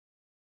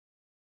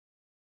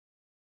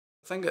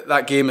I think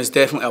that game is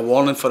definitely a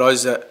warning for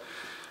us that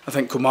I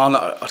think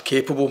Kilmarnock are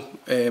capable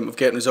of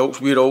getting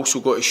results. We're also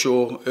got to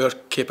show our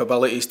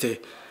capabilities to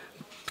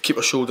keep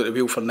our shoulder to the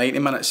wheel for 90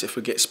 minutes. If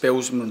we get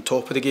spells on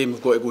top of the game,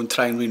 we've got to go and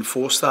try and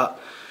reinforce that.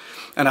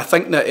 And I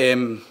think that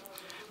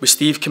with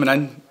Steve coming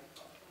in,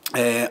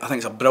 I think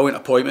it's a brilliant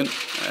appointment.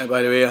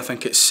 By the way, I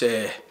think it's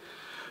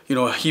you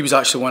know, he was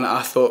actually one that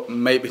I thought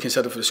might be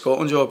considered for the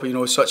Scotland job. You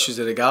know, such as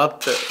the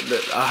regard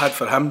that I had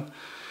for him.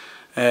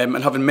 And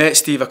having met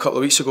Steve a couple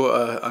of weeks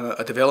ago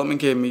at a development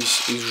game,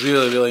 he's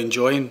really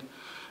enjoying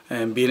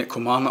being at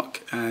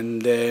Kilmarnock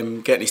and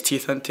getting his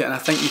teeth into it. And I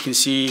think you can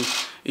see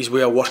his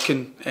way of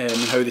working and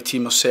how the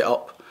team are set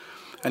up.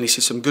 And he's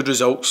seen some good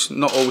results.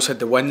 Not always had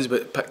the wins,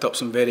 but picked up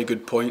some very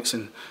good points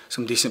and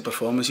some decent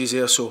performances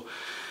there. So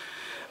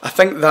I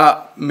think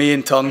that may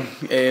in turn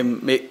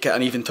make it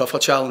an even tougher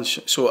challenge.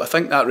 So I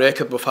think that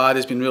record we've had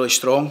has been really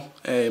strong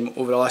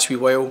over the last wee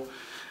while.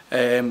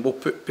 We'll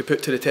be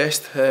put to the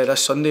test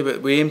this Sunday,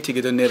 but we aim to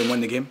get in there and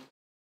win the game.